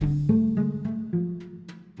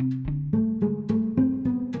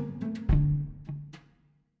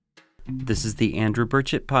This is the Andrew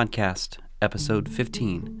Burchett Podcast, Episode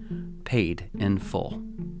 15, Paid in Full.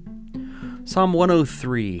 Psalm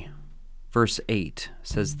 103, verse 8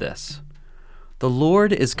 says this: "The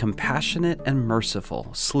Lord is compassionate and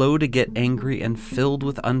merciful, slow to get angry and filled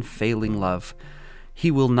with unfailing love. He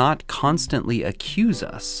will not constantly accuse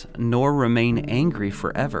us, nor remain angry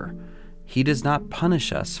forever. He does not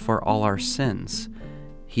punish us for all our sins.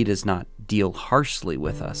 He does not deal harshly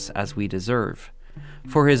with us as we deserve.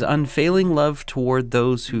 For his unfailing love toward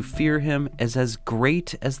those who fear him is as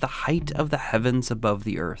great as the height of the heavens above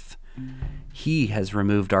the earth. He has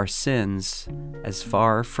removed our sins as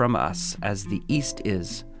far from us as the east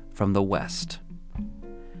is from the west."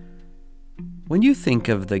 When you think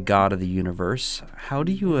of the God of the universe, how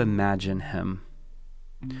do you imagine him?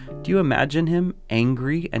 Do you imagine him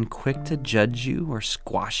angry and quick to judge you or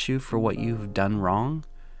squash you for what you've done wrong?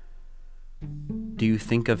 Do you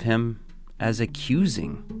think of him as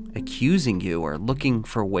accusing you or looking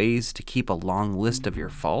for ways to keep a long list of your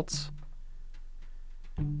faults?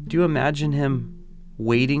 Do you imagine him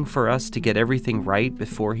waiting for us to get everything right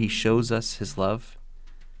before he shows us his love?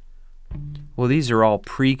 Well, these are all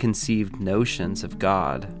preconceived notions of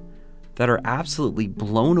God that are absolutely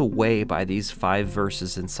blown away by these 5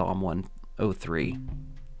 verses in Psalm 103.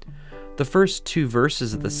 The first 2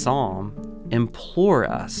 verses of the psalm implore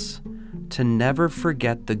us to never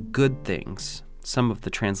forget the good things. Some of the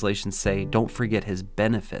translations say, don't forget his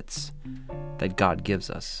benefits that God gives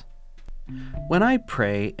us. When I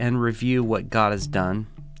pray and review what God has done,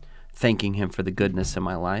 thanking him for the goodness in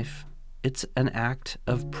my life, it's an act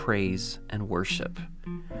of praise and worship.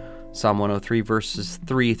 Psalm 103 verses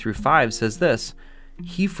 3 through 5 says this: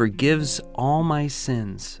 "He forgives all my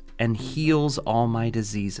sins and heals all my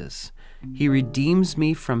diseases. He redeems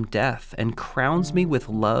me from death and crowns me with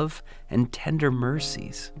love and tender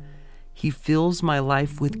mercies. He fills my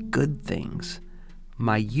life with good things.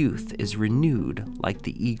 My youth is renewed like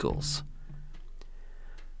the eagles."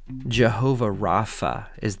 Jehovah Rapha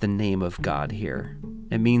is the name of God here.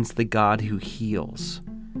 It means the God who heals.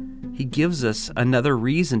 He gives us another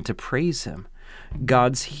reason to praise him.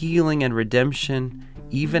 God's healing and redemption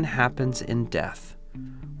even happens in death.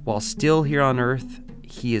 While still here on earth,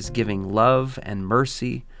 he is giving love and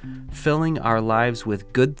mercy, filling our lives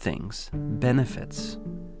with good things, benefits,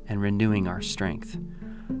 and renewing our strength.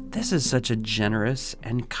 This is such a generous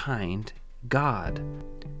and kind God.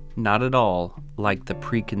 Not at all like the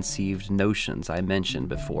preconceived notions I mentioned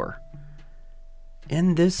before.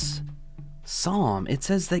 In this psalm, it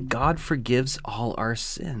says that God forgives all our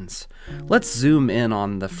sins. Let's zoom in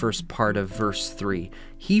on the first part of verse 3.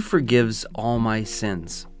 He forgives all my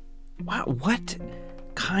sins. Wow, what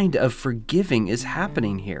kind of forgiving is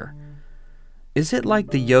happening here? Is it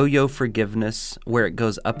like the yo-yo forgiveness where it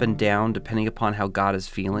goes up and down depending upon how God is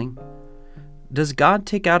feeling? Does God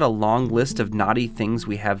take out a long list of naughty things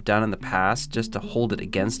we have done in the past just to hold it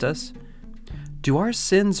against us? Do our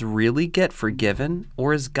sins really get forgiven,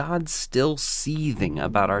 or is God still seething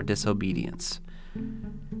about our disobedience?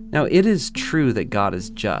 Now, it is true that God is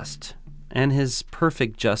just, and his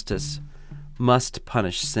perfect justice must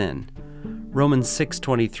punish sin. Romans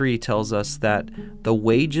 6:23 tells us that the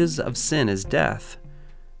wages of sin is death,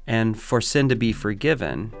 and for sin to be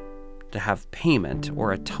forgiven, to have payment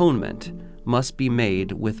or atonement, must be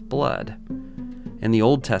made with blood. In the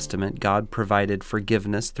Old Testament, God provided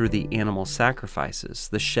forgiveness through the animal sacrifices,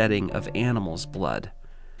 the shedding of animals' blood.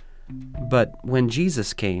 But when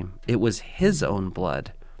Jesus came, it was his own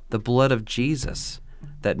blood, the blood of Jesus,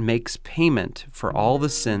 that makes payment for all the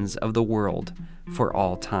sins of the world for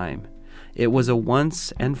all time. It was a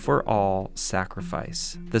once and for all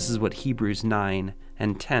sacrifice. This is what Hebrews 9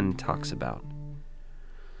 and 10 talks about.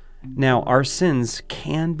 Now, our sins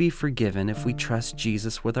can be forgiven if we trust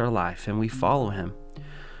Jesus with our life and we follow him.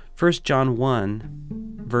 1 John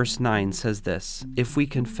 1, verse 9 says this: "If we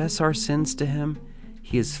confess our sins to him,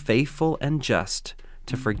 he is faithful and just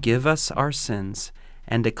to forgive us our sins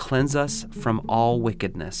and to cleanse us from all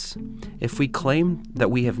wickedness. If we claim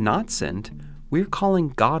that we have not sinned, we're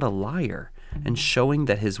calling God a liar and showing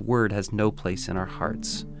that his word has no place in our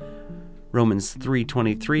hearts." Romans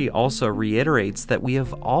 3:23 also reiterates that we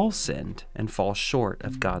have all sinned and fall short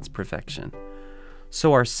of God's perfection.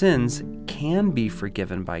 So our sins can be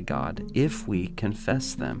forgiven by God if we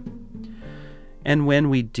confess them. And when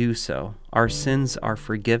we do so, our sins are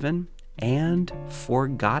forgiven and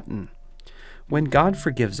forgotten. When God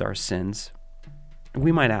forgives our sins,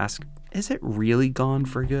 we might ask, is it really gone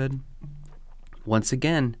for good? Once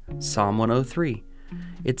again, Psalm 103.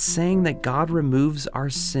 It's saying that God removes our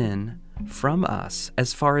sin from us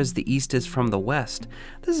as far as the east is from the west.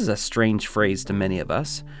 This is a strange phrase to many of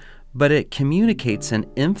us, but it communicates an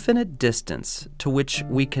infinite distance to which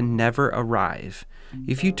we can never arrive.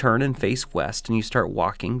 If you turn and face west and you start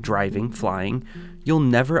walking, driving, flying, you'll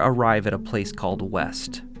never arrive at a place called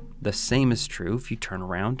west. The same is true if you turn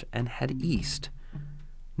around and head east.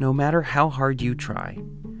 No matter how hard you try,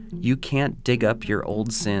 you can't dig up your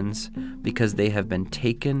old sins because they have been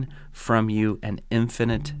taken from you an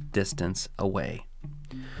infinite distance away.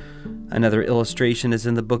 Another illustration is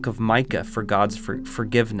in the book of Micah for God's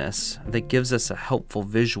forgiveness that gives us a helpful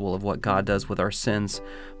visual of what God does with our sins.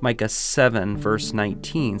 Micah 7 verse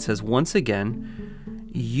 19 says, "Once again,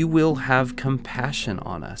 you will have compassion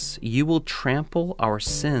on us. You will trample our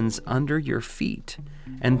sins under your feet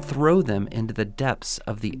and throw them into the depths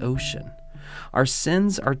of the ocean." Our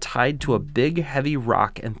sins are tied to a big, heavy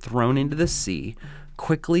rock and thrown into the sea,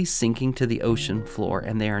 quickly sinking to the ocean floor,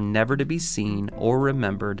 and they are never to be seen or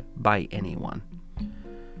remembered by anyone.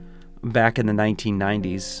 Back in the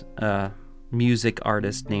 1990s, a music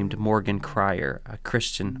artist named Morgan Cryer, a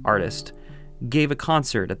Christian artist, gave a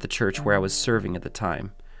concert at the church where I was serving at the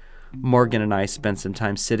time. Morgan and I spent some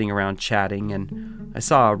time sitting around chatting, and I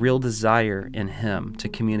saw a real desire in him to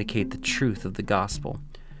communicate the truth of the gospel.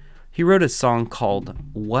 He wrote a song called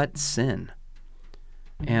 "What Sin?"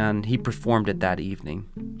 and he performed it that evening.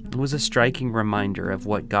 It was a striking reminder of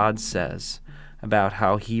what God says about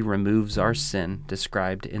how he removes our sin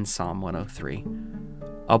described in Psalm 103.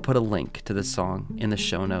 I'll put a link to the song in the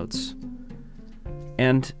show notes.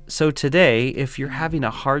 And so today, if you're having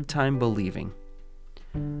a hard time believing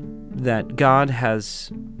that God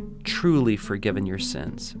has truly forgiven your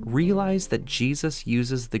sins, realize that Jesus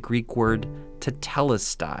uses the Greek word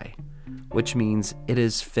tetelestai, which means it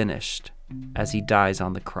is finished, as he dies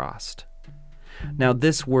on the cross. Now,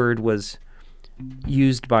 this word was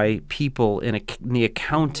used by people in the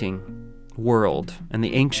accounting world and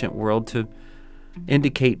the ancient world to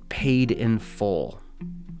indicate paid in full.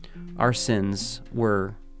 Our sins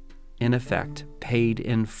were, in effect, paid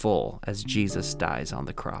in full as Jesus dies on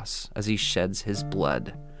the cross, as he sheds his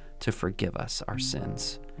blood to forgive us our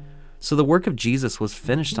sins. So the work of Jesus was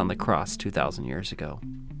finished on the cross 2,000 years ago.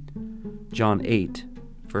 John 8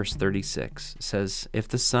 verse 36 says, "If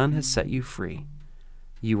the Son has set you free,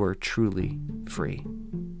 you are truly free."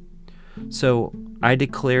 So I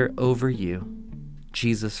declare over you,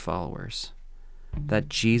 Jesus followers, that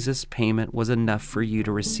Jesus' payment was enough for you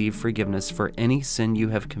to receive forgiveness for any sin you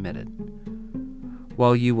have committed.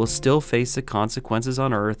 While you will still face the consequences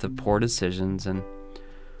on earth of poor decisions, and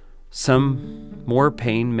some more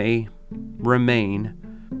pain may remain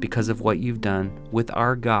because of what you've done, with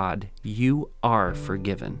our God, you are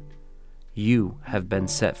forgiven. You have been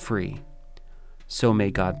set free. So may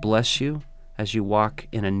God bless you as you walk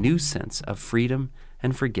in a new sense of freedom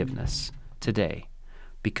and forgiveness today,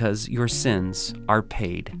 because your sins are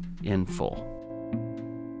paid in full.